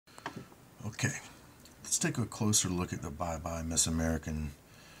Okay, let's take a closer look at the Bye Bye Miss American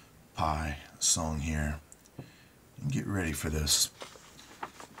Pie song here. And get ready for this.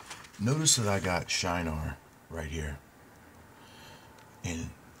 Notice that I got Shinar right here. And,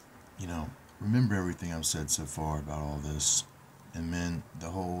 remember everything I've said so far about all this. And then the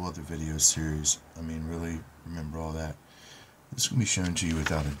whole other video series. Really remember all that. This is going to be shown to you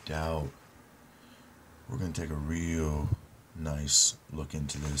without a doubt. We're going to take a real nice look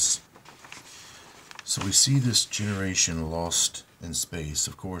into this. So we see this generation lost in space.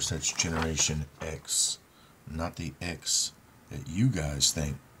 Of course, that's Generation X, not the X that you guys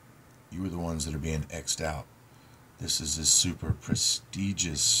think. You are the ones that are being X'd out. This is the super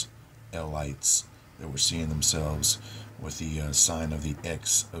prestigious Lites that we're seeing themselves with the sign of the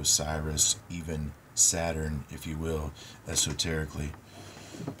X, Osiris, even Saturn, if you will, esoterically.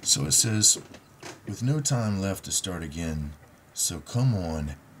 So it says, with no time left to start again, so come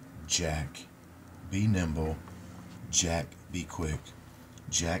on, Jack. Be nimble, Jack be quick,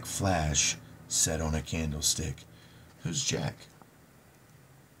 Jack flash, set on a candlestick. Who's Jack?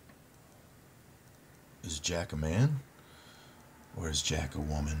 Is Jack a man? Or is Jack a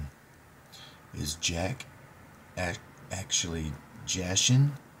woman? Is Jack actually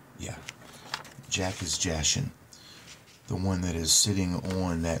Jashin? Yeah, Jack is Jashin, the one that is sitting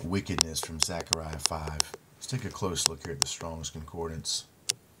on that wickedness from Zechariah 5. Let's take a close look here at the Strong's Concordance.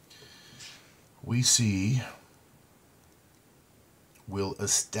 We see will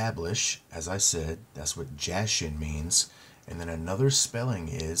establish, as I said, that's what Jashin means. And then another spelling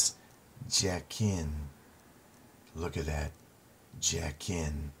is Jachin. Look at that.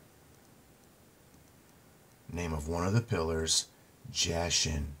 Jachin. Name of one of the pillars,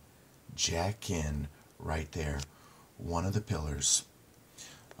 Jashin. Jachin, right there. One of the pillars.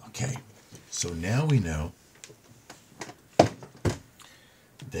 Okay, so now we know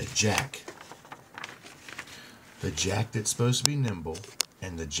that Jack, the Jack that's supposed to be nimble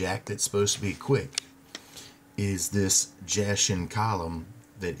and the Jack that's supposed to be quick, is this Jashin column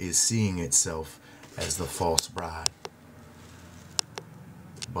that is seeing itself as the false bride.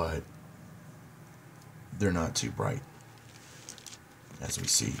 But they're not too bright, as we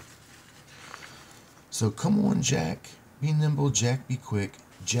see. So come on, Jack. Be nimble, Jack be quick.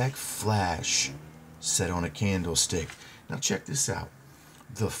 Jack flash, set on a candlestick. Now check this out.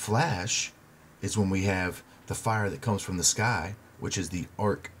 The flash is when we have the fire that comes from the sky, which is the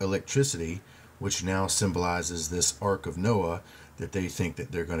arc electricity, which now symbolizes this ark of Noah that they think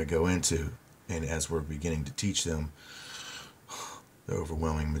that they're going to go into. And as we're beginning to teach them, the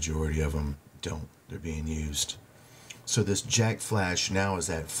overwhelming majority of them don't. They're being used. So this Jack flash now is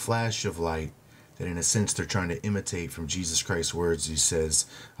that flash of light that in a sense they're trying to imitate from Jesus Christ's words. He says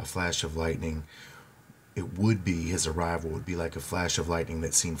a flash of lightning. It would be, his arrival would be like a flash of lightning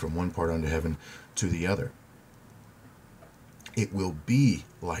that's seen from one part under heaven to the other. It will be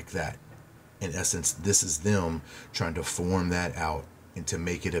like that. In essence, this is them trying to form that out and to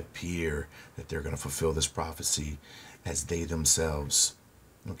make it appear that they're going to fulfill this prophecy as they themselves,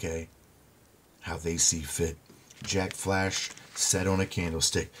 okay, how they see fit. Jack flash set on a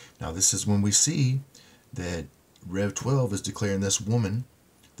candlestick. Now this is when we see that Rev 12 is declaring this woman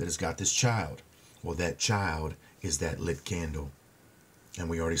that has got this child. Well, that child is that lit candle. And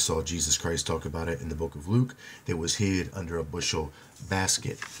we already saw Jesus Christ talk about it in the book of Luke. That was hid under a bushel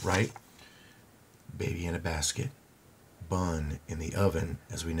basket, right? Baby in a basket. Bun in the oven.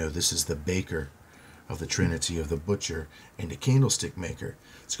 As we know, this is the baker of the Trinity, of the butcher and the candlestick maker.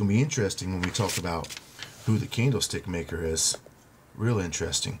 It's going to be interesting when we talk about who the candlestick maker is. Real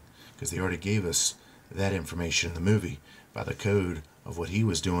interesting, because they already gave us that information in the movie by the code of what he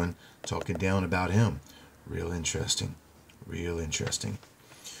was doing, talking down about him. Real interesting. Real interesting.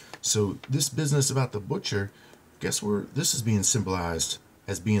 So this business about the butcher, guess where this is being symbolized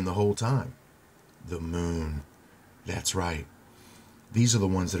as being the whole time? The moon. That's right. These are the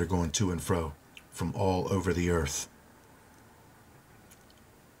ones that are going to and fro from all over the earth.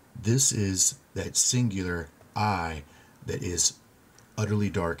 This is that singular eye that is utterly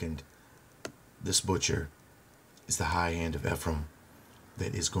darkened. This butcher is the high hand of Ephraim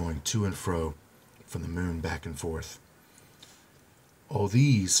that is going to and fro from the moon back and forth. All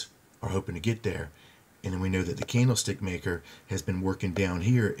these are hoping to get there. And then we know that the candlestick maker has been working down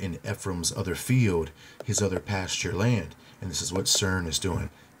here in Ephraim's other field, his other pasture land. And this is what CERN is doing.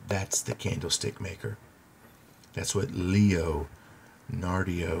 That's the candlestick maker. That's what Leo,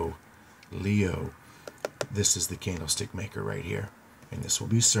 Nardio, Leo, this is the candlestick maker right here. And this will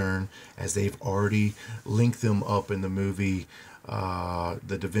be CERN, as they've already linked them up in the movie,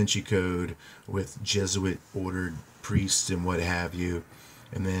 the Da Vinci Code, with Jesuit ordered priests and what have you.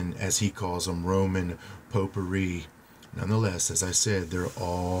 and then, as he calls them, Roman popery. Nonetheless, as I said, they're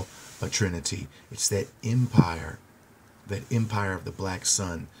all a trinity. It's that empire of the Black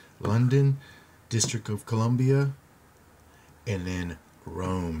Sun. London, District of Columbia, and then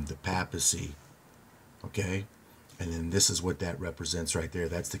Rome, the papacy. Okay? And then this is what that represents right there.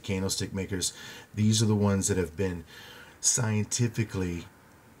 That's the candlestick makers. These are the ones that have been scientifically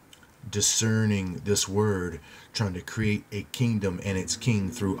discerning this word, trying to create a kingdom and its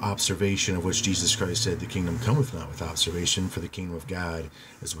king through observation, of which Jesus Christ said, the kingdom cometh not with observation, for the kingdom of God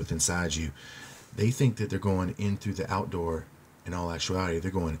is within inside you. They think that they're going in through the outdoor. In all actuality,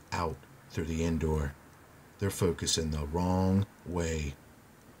 they're going out through the indoor. They're focusing the wrong way,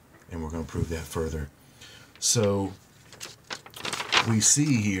 and we're going to prove that further. So we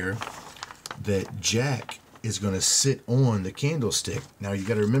see here that Jack is going to sit on the candlestick. Now you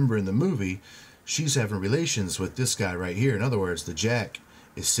got to remember, in the movie, she's having relations with this guy right here. In other words, the Jack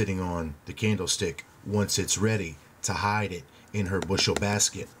is sitting on the candlestick once it's ready to hide it in her bushel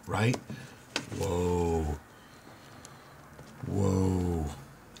basket, right? Whoa. Whoa.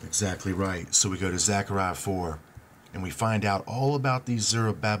 Exactly right. So we go to Zechariah 4, and we find out all about these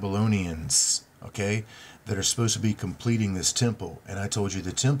Babylonians, okay, that are supposed to be completing this temple. And I told you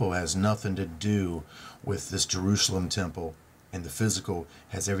the temple has nothing to do with this Jerusalem temple, and the physical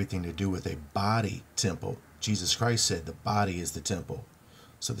has everything to do with a body temple. Jesus Christ said the body is the temple.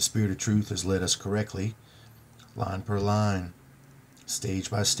 So the Spirit of truth has led us correctly, line per line, stage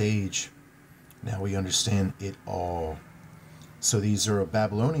by stage. Now we understand it all. So these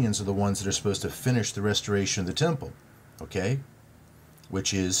Babylonians are the ones that are supposed to finish the restoration of the temple, okay,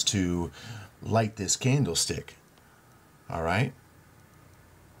 which is to light this candlestick. All right.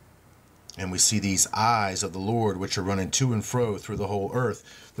 And we see these eyes of the Lord, which are running to and fro through the whole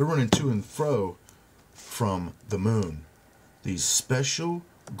earth. They're running to and fro from the moon. These special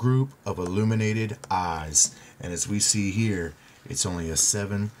group of illuminated eyes. And as we see here, it's only a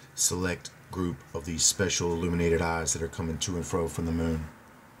 7 select group of these special illuminated eyes that are coming to and fro from the moon.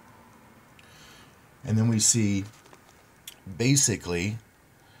 And then we see basically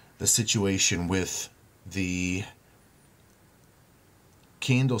the situation with the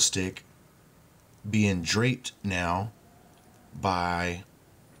candlestick being draped now by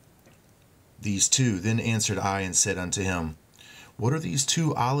these two. Then answered I and said unto him, what are these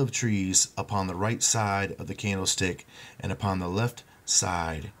 2 olive trees upon the right side of the candlestick and upon the left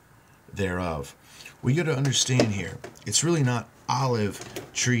side thereof? We got to understand here, it's really not olive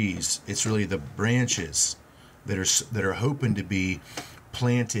trees, it's really the branches that are hoping to be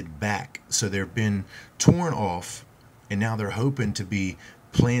planted back. So they've been torn off, and now they're hoping to be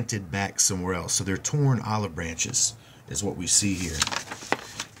planted back somewhere else. So they're torn olive branches is what we see here.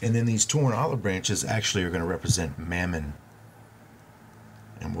 And then these torn olive branches actually are going to represent mammon.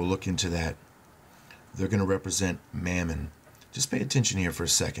 And we'll look into that. They're going to represent mammon. Just pay attention here for a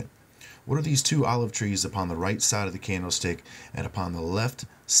second. What are these 2 olive trees upon the right side of the candlestick and upon the left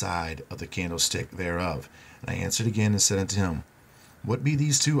side of the candlestick thereof? And I answered again and said unto him, what be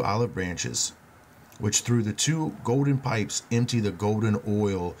these 2 olive branches, which through the 2 golden pipes empty the golden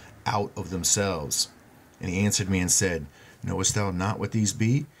oil out of themselves? And he answered me and said, knowest thou not what these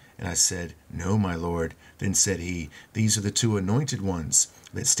be? And I said, no, my Lord. Then said he, these are the 2 anointed ones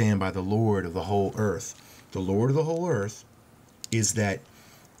that stand by the Lord of the whole earth. The Lord of the whole earth is that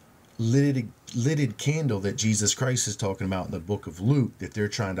lidded candle that Jesus Christ is talking about in the book of Luke, that they're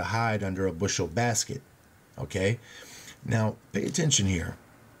trying to hide under a bushel basket. Okay? Now, pay attention here.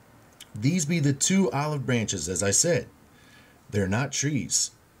 These be the 2 olive branches, as I said. They're not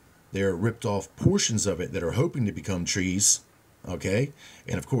trees. They're ripped off portions of it that are hoping to become trees. Okay?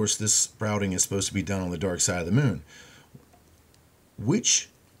 And of course, this sprouting is supposed to be done on the dark side of the moon. Which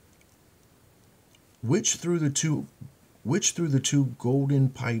through the two golden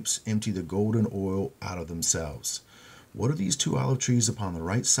pipes empty the golden oil out of themselves? What are these 2 olive trees upon the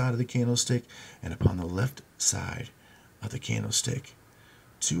right side of the candlestick and upon the left side of the candlestick?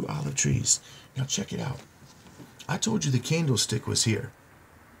 2 olive trees. Now check it out. I told you the candlestick was here.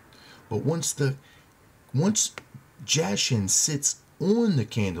 But once Jashin sits on the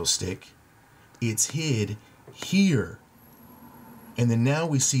candlestick, it's hid here. And then now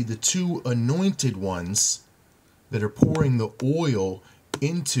we see the 2 anointed ones that are pouring the oil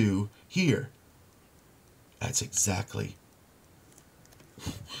into here. That's exactly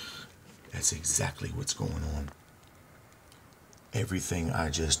what's going on. Everything I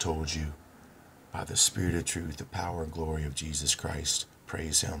just told you, by the Spirit of truth, the power and glory of Jesus Christ.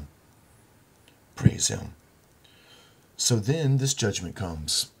 Praise him. Praise him. So then this judgment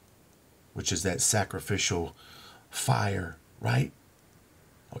comes, which is that sacrificial fire, right?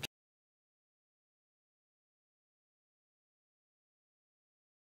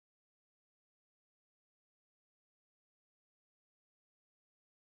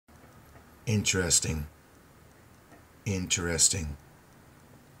 Interesting. Interesting.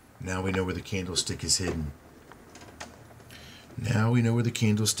 Now we know where the candlestick is hidden. Now we know where the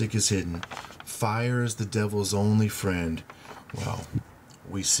candlestick is hidden. Fire is the devil's only friend. Well,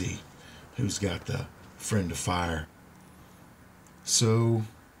 we see who's got the friend of fire. So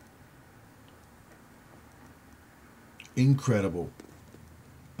incredible.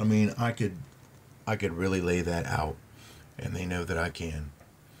 I mean, I could really lay that out, and they know that I can.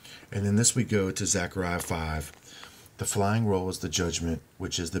 And then this we go to Zechariah 5. The flying roll is the judgment,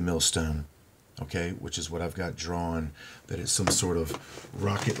 which is the millstone. Okay, which is what I've got drawn, that it's some sort of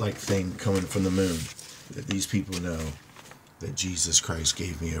rocket-like thing coming from the moon. That these people know that Jesus Christ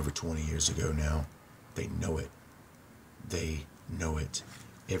gave me over 20 years ago now. They know it. They know it.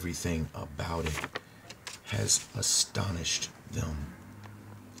 Everything about it has astonished them.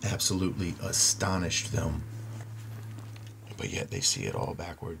 Absolutely astonished them. But yet they see it all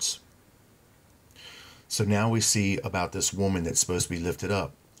backwards. So now we see about this woman that's supposed to be lifted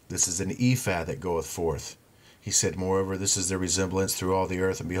up. This is an ephah that goeth forth. He said, moreover, this is their resemblance through all the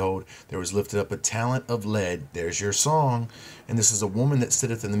earth. And behold, there was lifted up a talent of lead. There's your song. And this is a woman that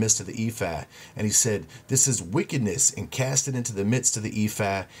sitteth in the midst of the ephah. And he said, this is wickedness, and cast it into the midst of the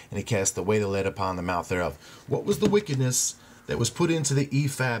ephah. And he cast the weight of lead upon the mouth thereof. What was the wickedness that was put into the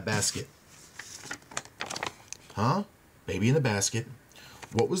ephah basket? Huh? Baby in the basket.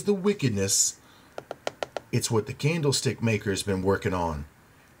 What was the wickedness? It's what the candlestick maker has been working on.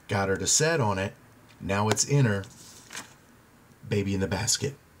 Got her to set on it. Now it's in her. Baby in the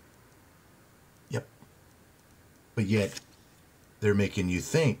basket. Yep. But yet, they're making you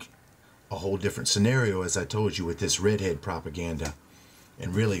think a whole different scenario, as I told you, with this redhead propaganda.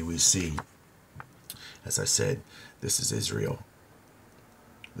 And really, we see, as I said, this is Israel.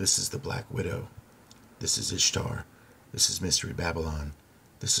 This is the Black Widow. This is Ishtar. This is Mystery Babylon.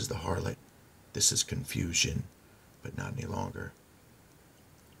 This is the harlot. This is confusion, but not any longer.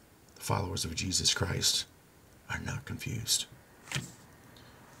 The followers of Jesus Christ are not confused.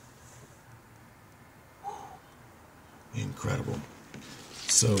 Incredible.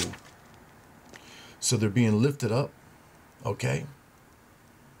 So they're being lifted up, okay?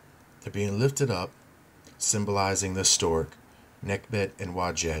 They're being lifted up, symbolizing the stork, Nekhbet and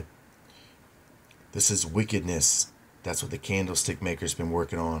Wajet. This is wickedness. That's what the candlestick maker's been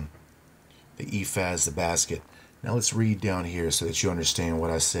working on. The ephah is the basket. Now let's read down here so that you understand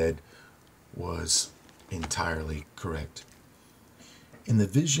what I said was entirely correct. In the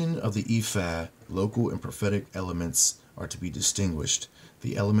vision of the ephah, local and prophetic elements are to be distinguished.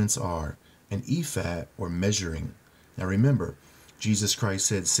 The elements are an ephah, or measuring. Now remember, Jesus Christ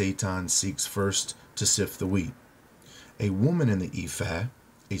said Satan seeks first to sift the wheat. A woman in the ephah,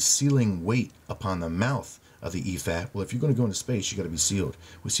 a sealing weight upon the mouth of the ephah. Well, if you're going to go into space, you got to be sealed.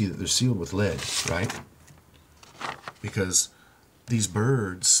 We see that they're sealed with lead, right? Because these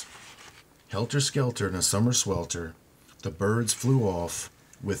birds, helter-skelter in a summer swelter, the birds flew off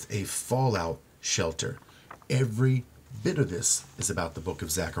with a fallout shelter. Every bit of this is about the book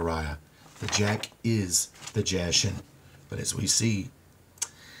of Zechariah. The jack is the Jashin. But as we see,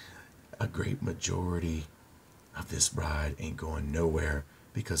 a great majority of this bride ain't going nowhere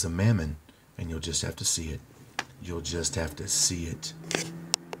because of mammon, and you'll just have to see it. You'll just have to see it.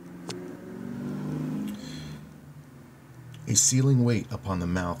 A sealing weight upon the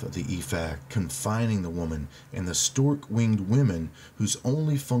mouth of the ephah, confining the woman, and the stork-winged women, whose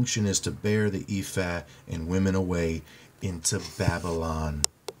only function is to bear the ephah and women away into Babylon.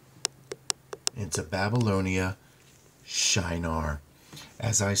 Into Babylonia, Shinar.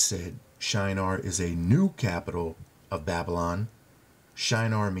 As I said, Shinar is a new capital of Babylon.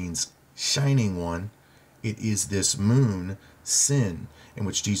 Shinar means shining one. It is this moon, sin, in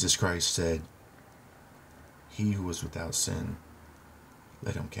which Jesus Christ said, he who was without sin,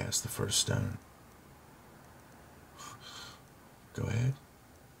 let him cast the first stone. Go ahead.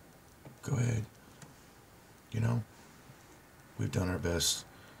 Go ahead. You know, we've done our best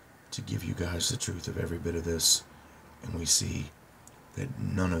to give you guys the truth of every bit of this, and we see that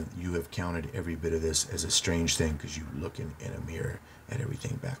none of you have counted every bit of this as a strange thing because you're looking in a mirror at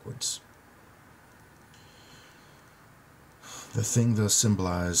everything backwards. The thing thus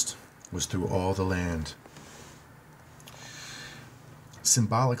symbolized was through all the land.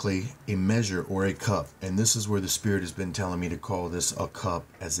 Symbolically, a measure or a cup, and this is where the Spirit has been telling me to call this a cup,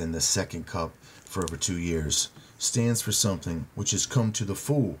 as in the second cup, for over 2 years, stands for something which has come to the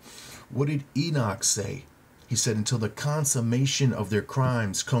full. What did Enoch say? He said, until the consummation of their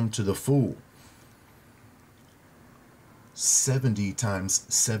crimes come to the full. 70 times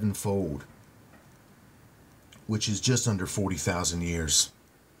sevenfold, which is just under 40,000 years.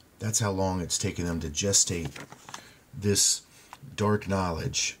 That's how long it's taken them to gestate this dark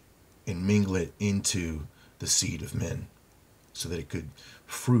knowledge and mingle it into the seed of men so that it could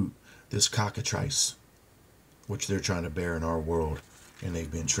fruit this cockatrice which they're trying to bear in our world, and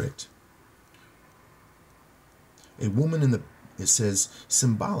they've been tricked. A woman in the, it says,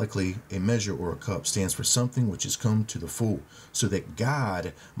 symbolically, a measure or a cup stands for something which has come to the full, so that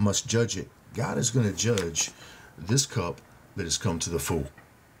God must judge it. God is going to judge this cup that has come to the full.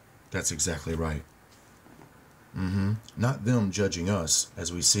 That's exactly right. Not them judging us,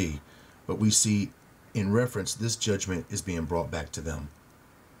 as we see, but we see in reference this judgment is being brought back to them.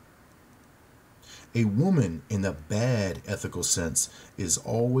 A woman in the bad ethical sense is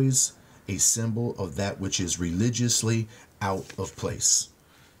always a symbol of that which is religiously out of place.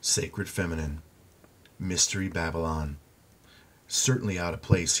 Sacred feminine, mystery Babylon. Certainly out of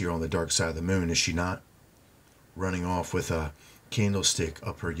place here on the dark side of the moon, is she not? Running off with a candlestick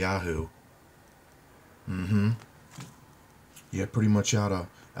up her YAHOO. Yeah, pretty much out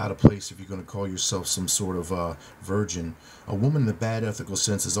of place if you're going to call yourself some sort of virgin. A woman in the bad ethical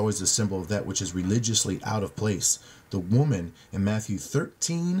sense is always a symbol of that which is religiously out of place. The woman in Matthew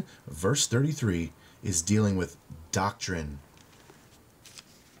 13, verse 33, is dealing with doctrine.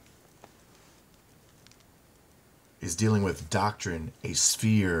 Is dealing with doctrine, a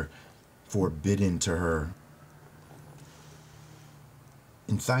sphere forbidden to her.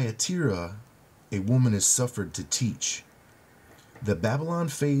 In Thyatira, a woman is suffered to teach. The Babylon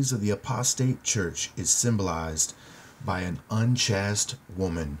phase of the apostate church is symbolized by an unchaste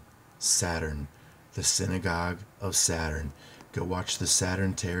woman, Saturn, the synagogue of Saturn. Go watch the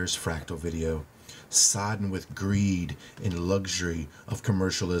Saturn Tears fractal video. Sodden with greed and luxury of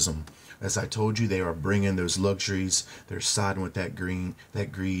commercialism. As I told you, they are bringing those luxuries. They're sodden with that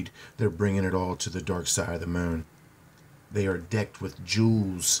greed. They're bringing it all to the dark side of the moon. They are decked with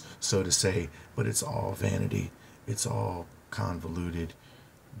jewels, so to say, but it's all vanity. It's all convoluted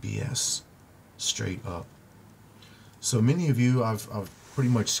BS, straight up. So many of you, I've pretty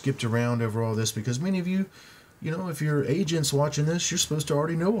much skipped around over all this because many of you, if you're agents watching this, you're supposed to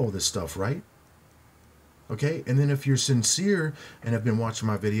already know all this stuff, right? Okay, and then if you're sincere and have been watching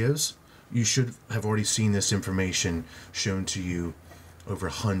my videos, you should have already seen this information shown to you over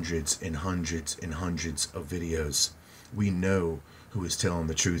hundreds and hundreds and hundreds of videos. We know who is telling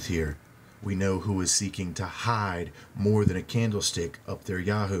the truth here. We know who is seeking to hide more than a candlestick up their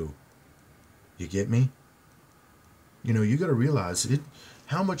YAHOO. You get me? You got to realize it.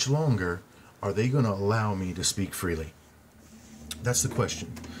 How much longer are they going to allow me to speak freely? That's the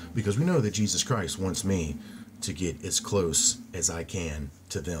question. Because we know that Jesus Christ wants me to get as close as I can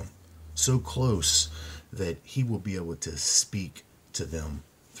to them. So close that he will be able to speak to them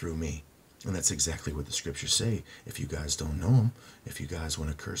through me. And that's exactly what the scriptures say. If you guys don't know them, if you guys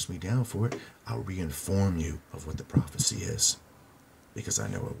want to curse me down for it, I'll re-inform you of what the prophecy is. Because I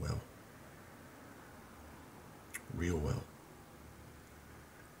know it well. Real well.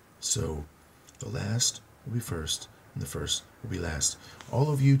 So, the last will be first, and the first will be last.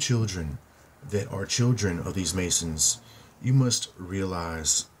 All of you children that are children of these Masons, you must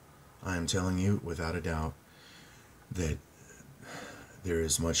realize, I am telling you without a doubt, that there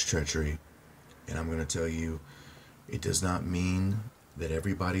is much treachery. And I'm going to tell you, it does not mean that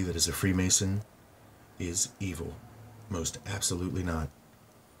everybody that is a Freemason is evil. Most absolutely not.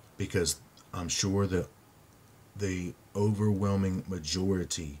 Because I'm sure that the overwhelming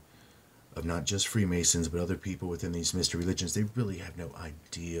majority of not just Freemasons, but other people within these mystery religions, they really have no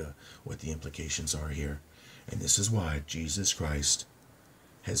idea what the implications are here. And this is why Jesus Christ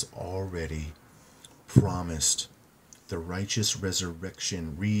has already promised the righteous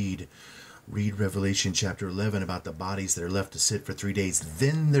resurrection. Read Revelation chapter 11 about the bodies that are left to sit for 3 days.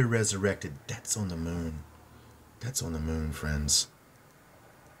 Then they're resurrected. That's on the moon. That's on the moon, friends.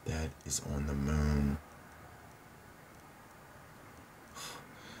 That is on the moon.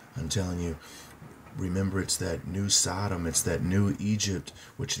 I'm telling you, remember, it's that new Sodom, it's that new Egypt,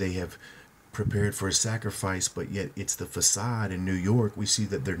 which they have prepared for a sacrifice, but yet it's the facade in New York. We see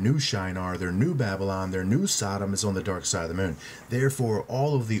that their new Shinar, their new Babylon, their new Sodom is on the dark side of the moon. Therefore,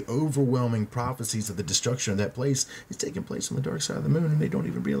 all of the overwhelming prophecies of the destruction of that place is taking place on the dark side of the moon, and they don't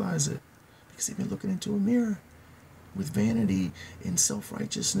even realize it because they've been looking into a mirror with vanity and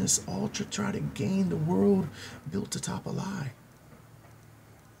self-righteousness, all to try to gain the world built atop a lie.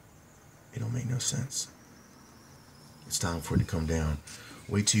 It don't make no sense. It's time for it to come down.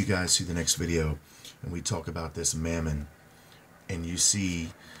 Wait till you guys see the next video and we talk about this mammon and you see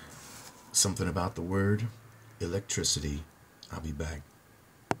something about the word electricity. I'll be back.